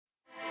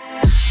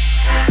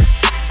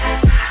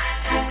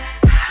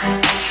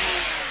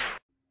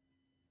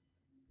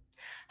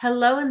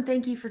Hello, and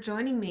thank you for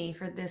joining me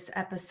for this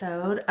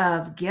episode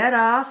of Get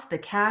Off the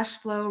Cash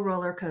Flow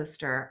Roller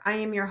Coaster. I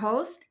am your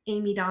host,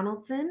 Amy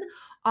Donaldson,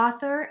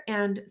 author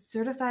and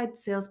certified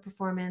sales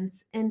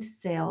performance and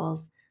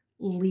sales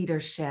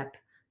leadership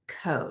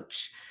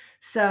coach.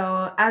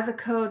 So, as a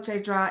coach, I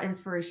draw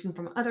inspiration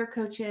from other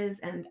coaches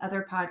and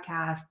other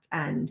podcasts,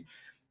 and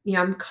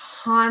I'm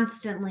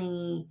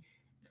constantly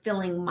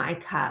filling my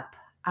cup.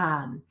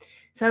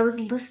 So I was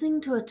listening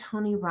to a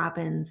Tony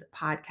Robbins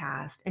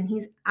podcast, and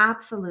he's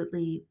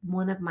absolutely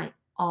one of my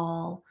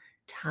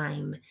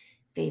all-time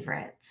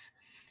favorites.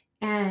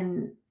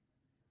 And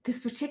this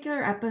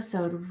particular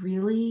episode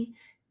really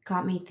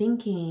got me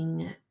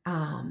thinking,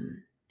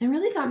 and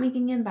really got me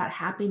thinking about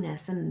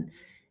happiness and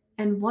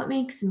what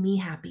makes me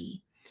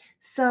happy.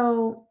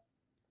 So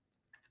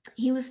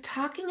he was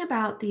talking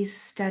about these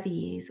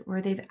studies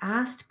where they've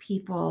asked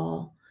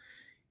people,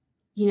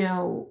 you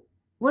know,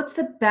 what's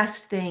the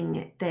best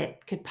thing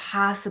that could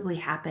possibly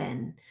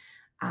happen?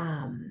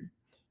 And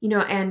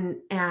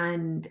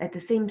at the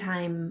same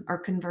time, or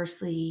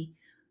conversely,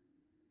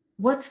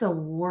 what's the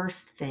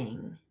worst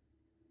thing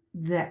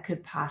that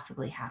could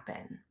possibly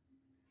happen?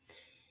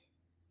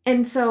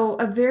 And so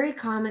a very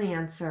common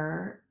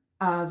answer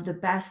of the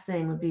best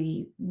thing would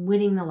be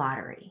winning the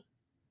lottery,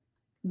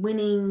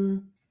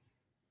 winning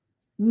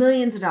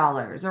millions of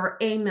dollars or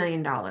 $1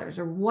 million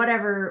or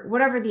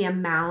whatever the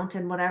amount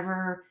and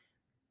whatever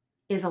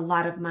is a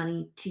lot of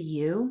money to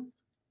you.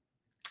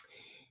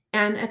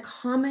 And a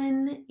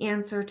common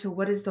answer to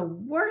what is the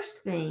worst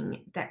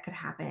thing that could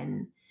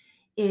happen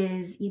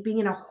is you being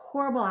in a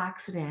horrible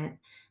accident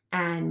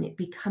and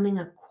becoming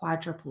a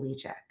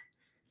quadriplegic.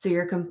 So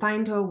you're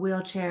confined to a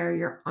wheelchair,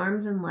 your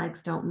arms and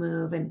legs don't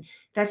move, and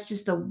that's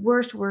just the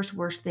worst, worst,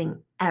 worst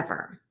thing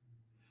ever.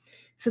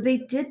 So they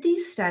did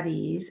these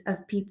studies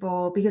of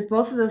people because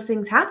both of those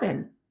things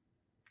happen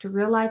to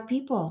real life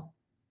people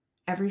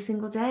every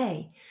single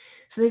day.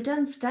 So they've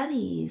done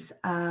studies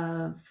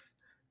of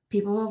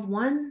people who have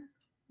won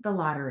the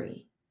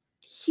lottery,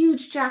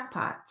 huge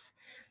jackpots,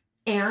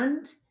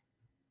 and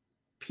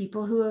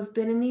people who have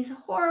been in these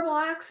horrible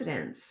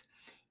accidents.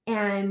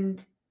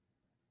 And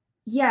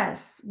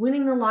yes,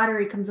 winning the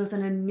lottery comes with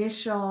an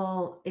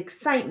initial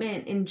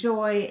excitement and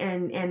joy,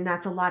 and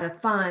that's a lot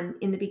of fun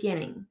in the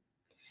beginning.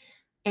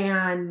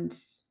 And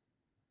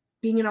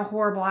being in a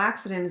horrible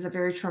accident is a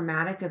very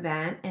traumatic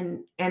event,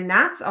 and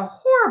that's a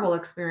horrible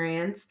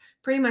experience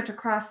pretty much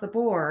across the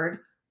board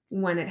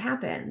when it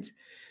happened.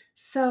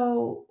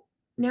 So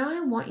now I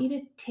want you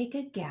to take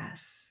a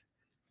guess.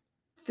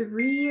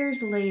 3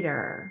 years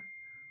later,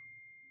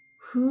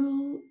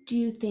 who do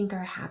you think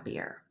are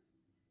happier?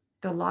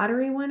 The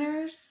lottery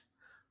winners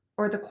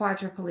or the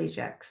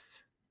quadriplegics?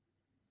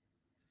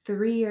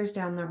 3 years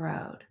down the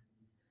road.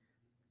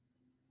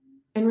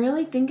 And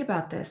really think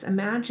about this.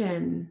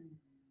 Imagine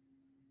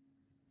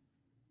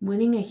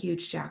winning a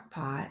huge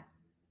jackpot,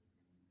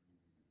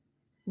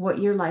 what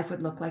your life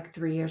would look like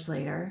 3 years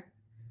later,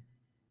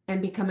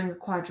 and becoming a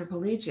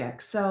quadriplegic.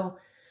 So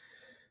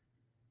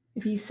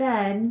if you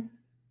said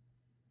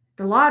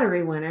the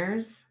lottery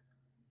winners,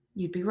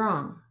 you'd be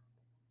wrong.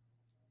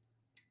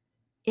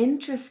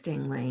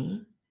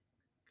 Interestingly,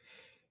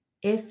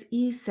 if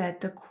you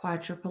said the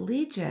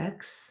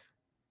quadriplegics,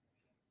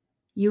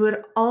 you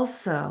would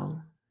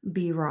also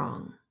be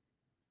wrong.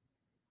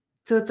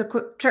 So it's a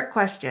quick trick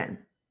question,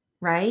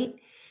 right?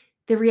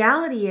 The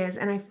reality is,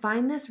 and I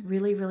find this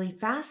really, really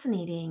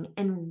fascinating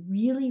and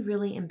really,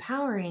 really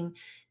empowering,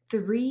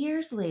 3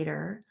 years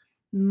later,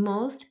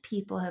 most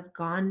people have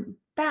gone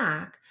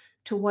back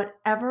to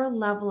whatever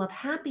level of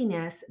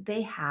happiness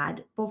they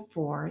had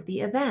before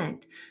the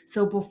event.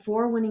 So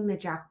before winning the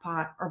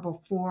jackpot or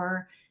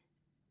before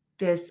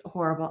this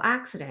horrible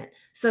accident.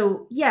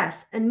 So, yes,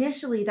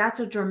 initially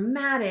that's a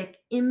dramatic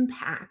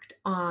impact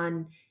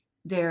on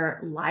their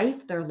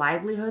life, their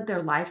livelihood,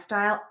 their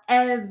lifestyle,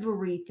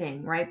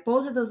 everything, right?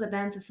 Both of those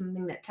events is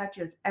something that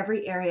touches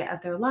every area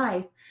of their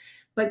life.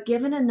 But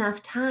given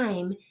enough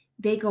time,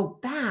 they go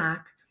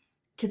back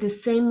to the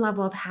same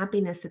level of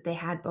happiness that they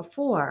had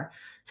before.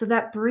 So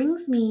that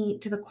brings me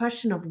to the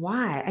question of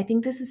why. I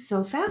think this is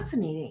so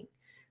fascinating.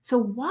 So,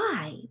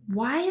 why?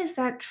 Why is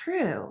that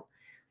true?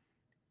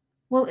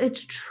 Well,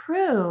 it's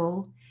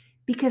true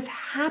because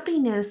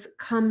happiness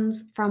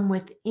comes from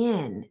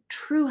within.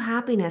 True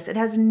happiness. It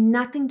has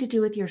nothing to do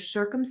with your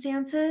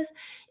circumstances.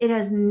 It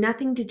has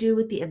nothing to do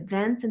with the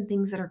events and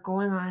things that are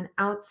going on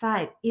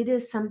outside. It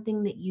is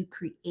something that you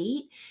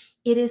create,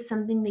 it is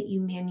something that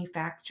you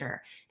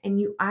manufacture. And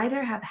you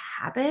either have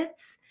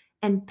habits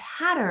and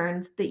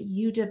patterns that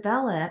you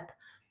develop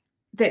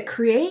that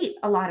create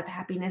a lot of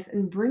happiness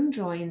and bring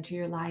joy into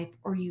your life,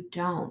 or you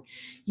don't.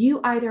 You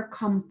either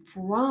come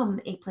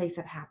from a place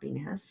of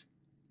happiness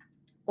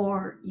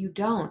or you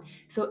don't.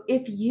 So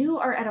if you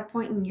are at a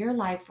point in your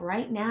life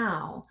right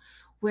now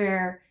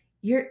where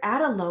you're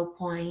at a low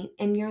point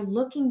and you're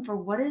looking for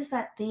what is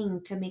that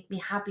thing to make me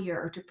happier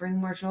or to bring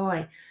more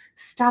joy,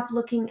 stop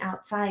looking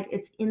outside.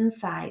 It's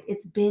inside.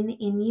 It's been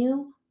in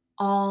you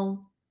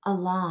all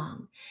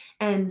along.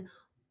 And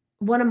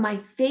one of my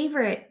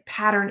favorite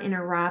pattern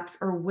interrupts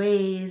or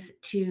ways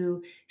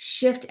to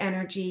shift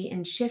energy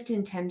and shift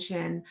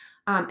intention,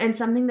 and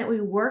something that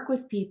we work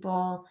with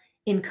people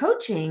in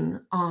coaching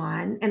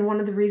on, and one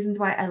of the reasons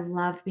why I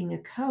love being a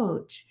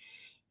coach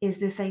is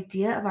this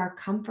idea of our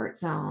comfort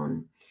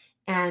zone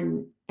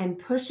and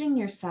pushing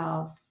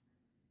yourself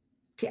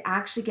to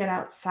actually get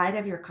outside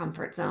of your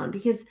comfort zone.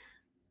 Because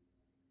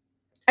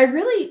I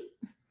really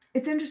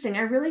it's interesting.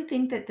 I really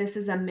think that this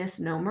is a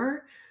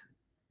misnomer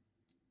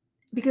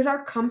because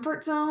our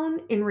comfort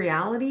zone in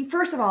reality,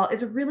 first of all,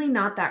 is really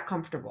not that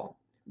comfortable,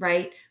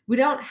 right? We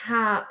don't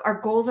have, our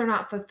goals are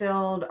not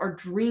fulfilled, our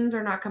dreams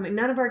are not coming,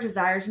 none of our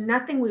desires,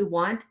 nothing we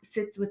want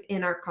sits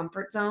within our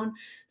comfort zone.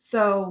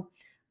 So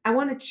I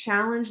want to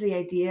challenge the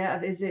idea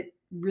of, is it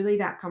really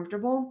that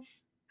comfortable?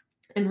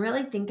 And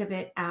really think of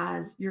it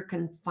as your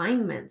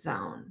confinement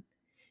zone.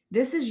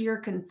 This is your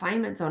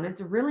confinement zone.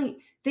 It's really,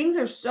 things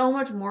are so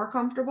much more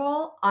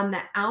comfortable on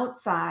the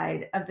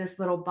outside of this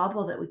little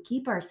bubble that we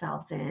keep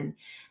ourselves in.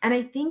 And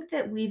I think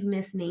that we've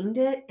misnamed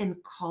it and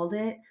called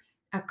it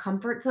a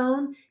comfort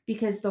zone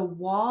because the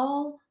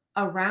wall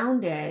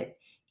around it,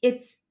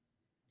 it's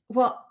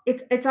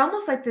it's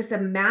almost like this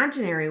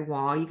imaginary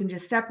wall. You can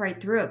just step right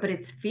through it, but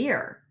it's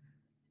fear.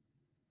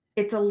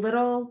 It's a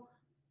little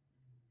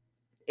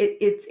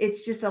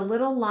it's just a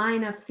little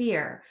line of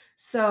fear.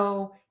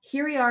 So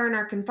here we are in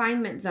our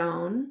confinement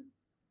zone,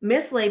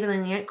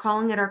 mislabeling it,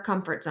 calling it our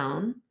comfort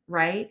zone,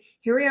 right?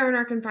 Here we are in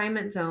our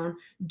confinement zone,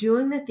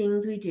 doing the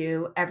things we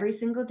do every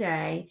single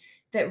day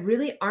that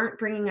really aren't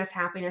bringing us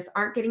happiness,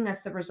 aren't getting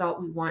us the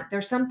result we want.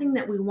 There's something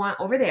that we want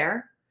over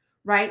there,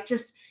 right?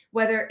 Just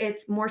whether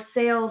it's more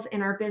sales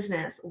in our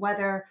business,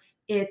 whether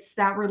it's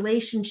that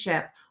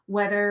relationship,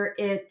 whether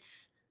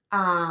it's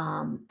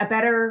a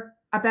better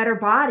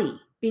body,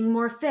 being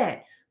more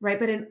fit, right?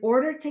 But in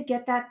order to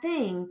get that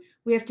thing,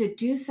 we have to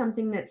do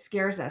something that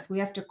scares us. We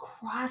have to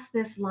cross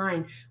this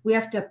line. We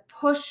have to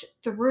push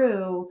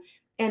through.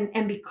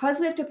 And because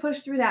we have to push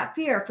through that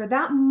fear, for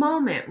that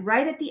moment,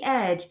 right at the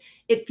edge,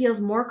 it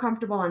feels more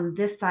comfortable on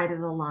this side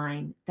of the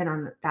line than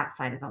on that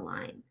side of the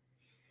line.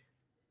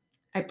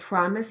 I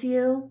promise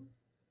you,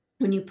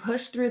 when you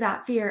push through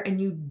that fear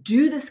and you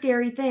do the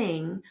scary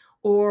thing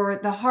or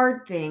the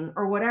hard thing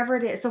or whatever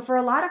it is. So for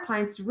a lot of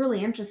clients,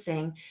 really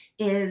interesting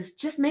is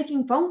just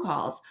making phone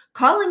calls,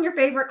 calling your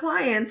favorite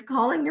clients,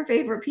 calling your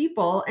favorite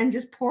people and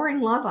just pouring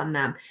love on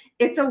them.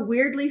 It's a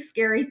weirdly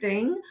scary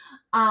thing.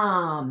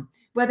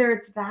 Whether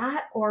it's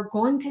that or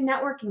going to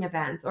networking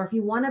events, or if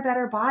you want a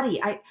better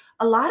body,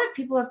 a lot of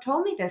people have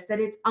told me this,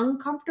 that it's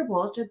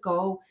uncomfortable to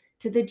go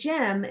to the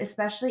gym,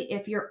 especially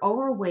if you're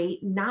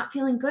overweight, not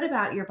feeling good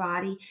about your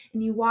body,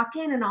 and you walk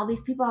in and all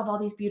these people have all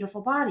these beautiful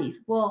bodies.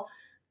 Well,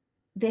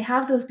 they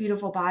have those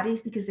beautiful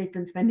bodies because they've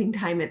been spending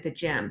time at the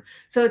gym.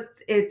 So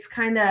it's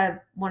kind of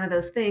one of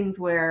those things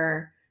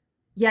where,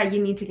 yeah, you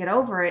need to get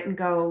over it and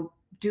go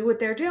do what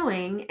they're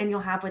doing and you'll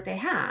have what they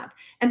have.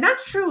 And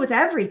that's true with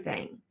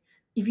everything.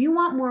 If you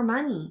want more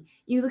money,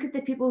 you look at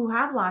the people who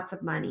have lots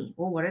of money.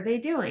 Well, what are they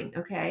doing?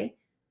 Okay.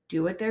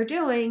 Do what they're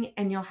doing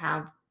and you'll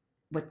have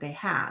what they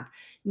have.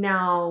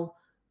 Now,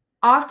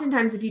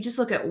 oftentimes if you just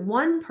look at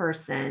one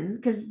person,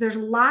 because there's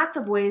lots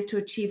of ways to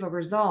achieve a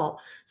result,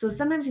 so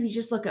sometimes if you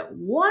just look at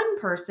one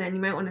person,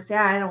 you might want to say,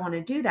 I don't want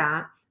to do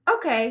that.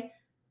 Okay,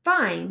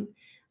 fine.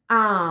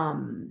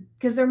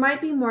 Because there might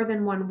be more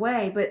than one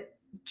way, but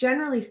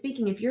generally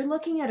speaking, if you're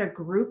looking at a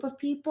group of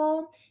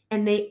people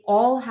and they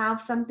all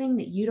have something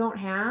that you don't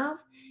have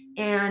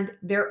and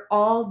they're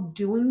all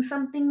doing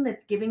something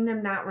that's giving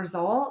them that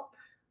result,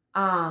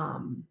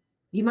 um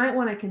you might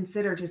want to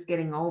consider just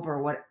getting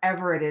over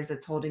whatever it is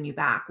that's holding you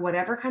back,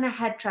 whatever kind of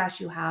head trash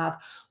you have,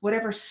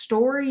 whatever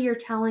story you're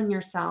telling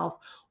yourself,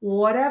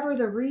 whatever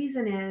the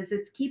reason is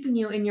that's keeping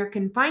you in your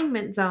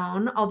confinement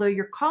zone, although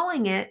you're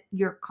calling it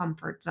your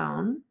comfort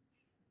zone,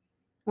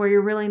 where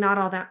you're really not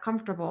all that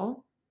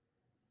comfortable,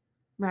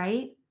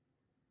 right?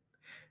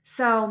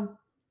 So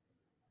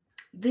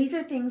these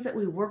are things that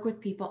we work with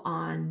people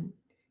on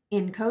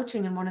in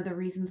coaching. And one of the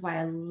reasons why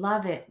I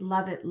love it,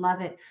 love it,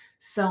 love it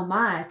so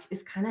much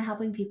is kind of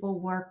helping people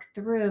work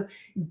through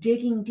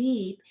digging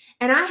deep.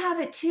 And I have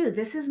it too.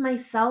 This is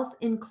myself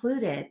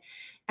included.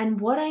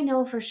 And what I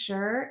know for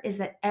sure is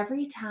that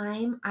every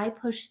time I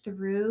push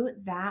through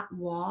that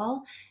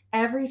wall,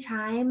 every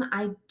time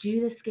I do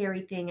the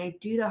scary thing, I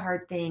do the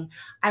hard thing,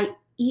 I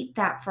eat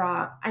that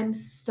frog, I'm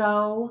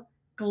so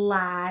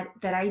glad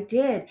that I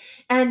did.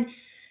 And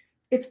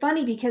it's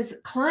funny because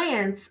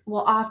clients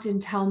will often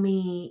tell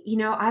me,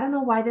 I don't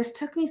know why this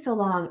took me so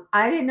long.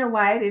 I didn't know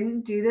why I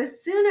didn't do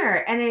this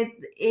sooner. And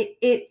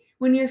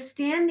when you're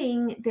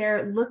standing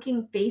there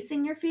looking,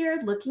 facing your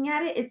fear, looking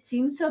at it, it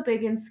seems so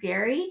big and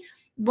scary.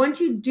 Once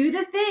you do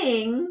the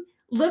thing,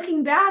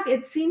 looking back,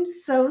 it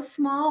seems so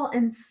small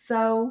and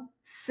so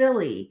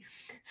silly.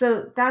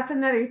 So that's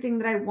another thing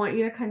that I want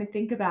you to kind of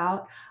think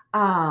about.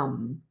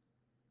 And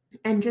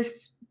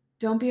just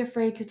don't be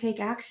afraid to take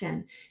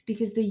action,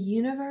 because the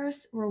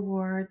universe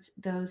rewards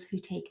those who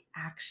take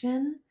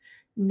action,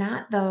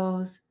 not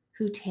those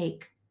who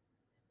take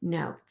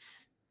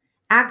notes.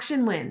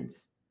 Action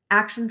wins.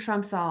 Action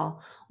trumps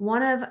all.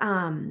 One of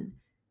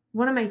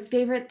my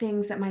favorite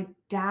things that my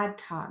dad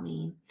taught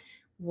me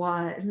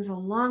was, this is a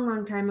long,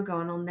 long time ago,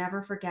 and I'll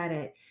never forget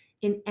it.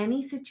 In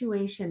any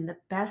situation, the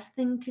best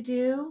thing to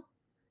do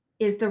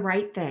is the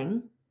right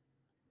thing.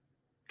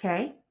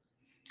 Okay.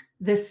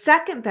 The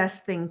second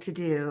best thing to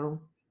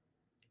do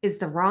is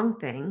the wrong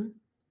thing.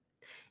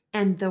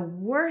 And the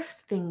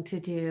worst thing to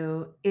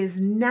do is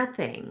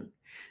nothing.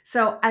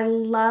 So I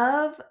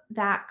love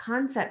that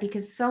concept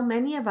because so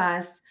many of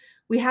us,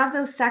 we have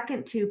those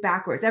second two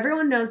backwards.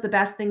 Everyone knows the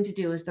best thing to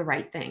do is the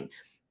right thing.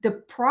 The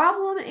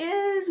problem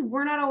is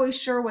we're not always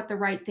sure what the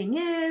right thing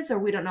is, or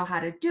we don't know how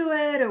to do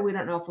it, or we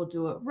don't know if we'll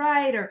do it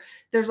right, or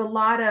there's a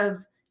lot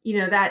of,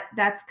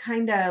 that's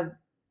kind of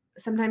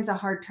sometimes a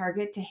hard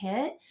target to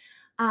hit.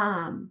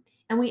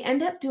 And we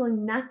end up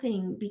doing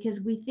nothing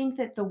because we think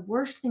that the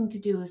worst thing to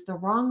do is the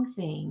wrong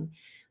thing.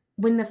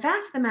 When the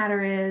fact of the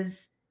matter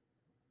is,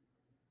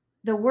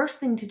 the worst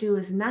thing to do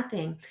is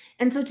nothing.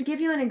 And so, to give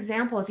you an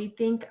example, if you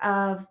think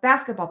of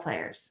basketball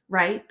players,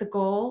 right? The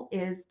goal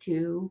is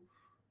to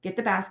get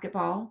the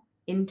basketball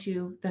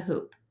into the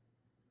hoop,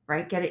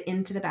 right? Get it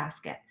into the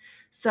basket.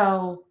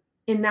 So,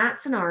 in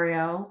that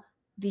scenario,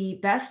 the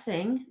best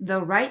thing,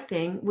 the right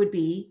thing would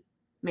be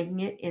making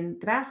it in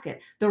the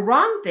basket. The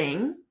wrong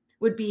thing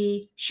would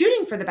be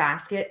shooting for the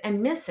basket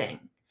and missing.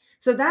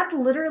 So that's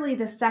literally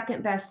the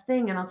second best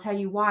thing. And I'll tell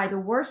you why. The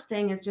worst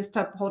thing is just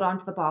to hold on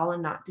to the ball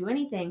and not do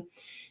anything.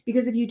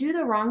 Because if you do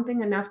the wrong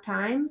thing enough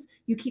times,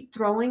 you keep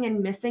throwing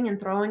and missing and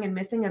throwing and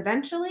missing.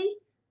 Eventually,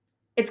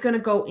 it's going to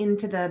go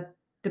into the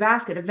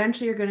basket.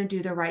 Eventually, you're going to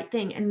do the right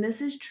thing. And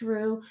this is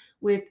true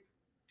with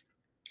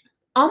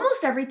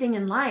almost everything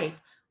in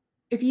life.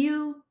 If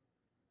you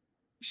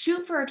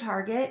shoot for a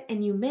target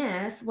and you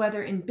miss,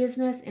 whether in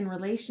business, in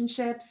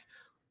relationships,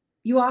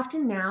 you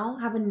often now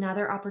have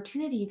another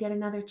opportunity. You get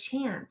another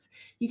chance.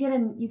 You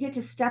get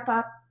to step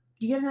up.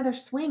 You get another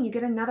swing. You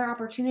get another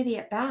opportunity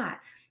at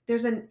bat.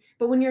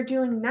 But when you're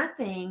doing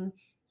nothing,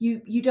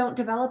 you don't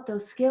develop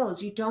those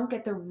skills. You don't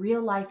get the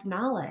real life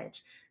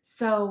knowledge.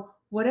 So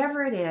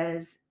whatever it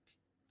is,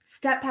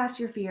 step past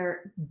your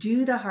fear,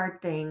 do the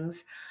hard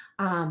things.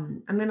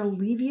 I'm going to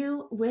leave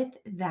you with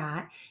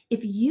that.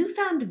 If you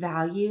found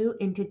value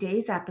in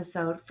today's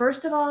episode,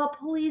 first of all,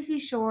 please be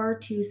sure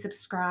to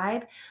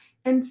subscribe.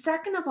 And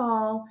second of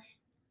all,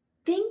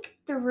 think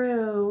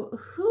through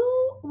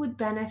who would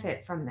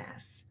benefit from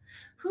this.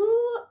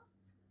 Who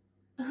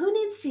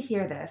needs to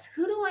hear this?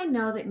 Who do I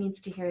know that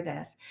needs to hear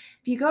this?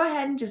 If you go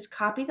ahead and just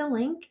copy the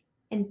link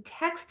and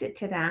text it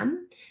to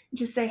them,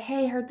 just say,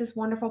 hey, heard this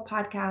wonderful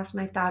podcast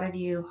and I thought of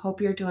you.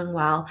 Hope you're doing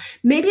well.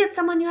 Maybe it's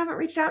someone you haven't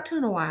reached out to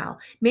in a while.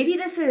 Maybe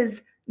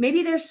there's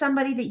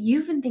somebody that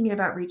you've been thinking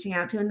about reaching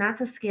out to, and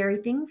that's a scary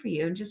thing for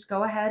you. And just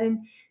go ahead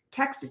and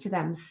text it to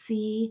them.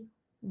 See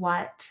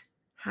what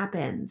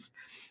happens.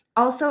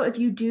 Also, if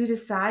you do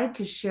decide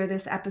to share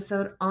this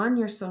episode on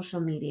your social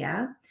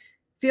media,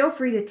 feel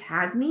free to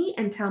tag me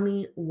and tell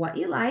me what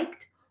you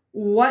liked,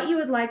 what you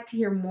would like to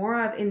hear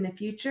more of in the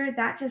future.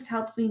 That just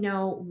helps me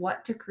know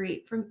what to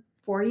create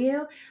for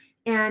you.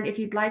 And if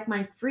you'd like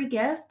my free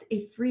gift,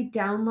 a free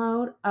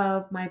download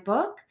of my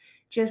book,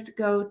 just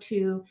go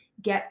to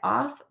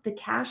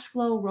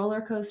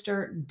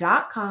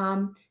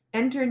getoffthecashflowrollercoaster.com,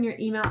 enter in your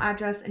email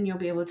address, and you'll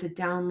be able to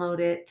download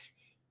it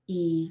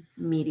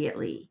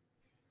immediately.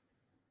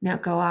 Now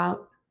go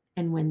out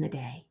and win the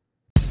day.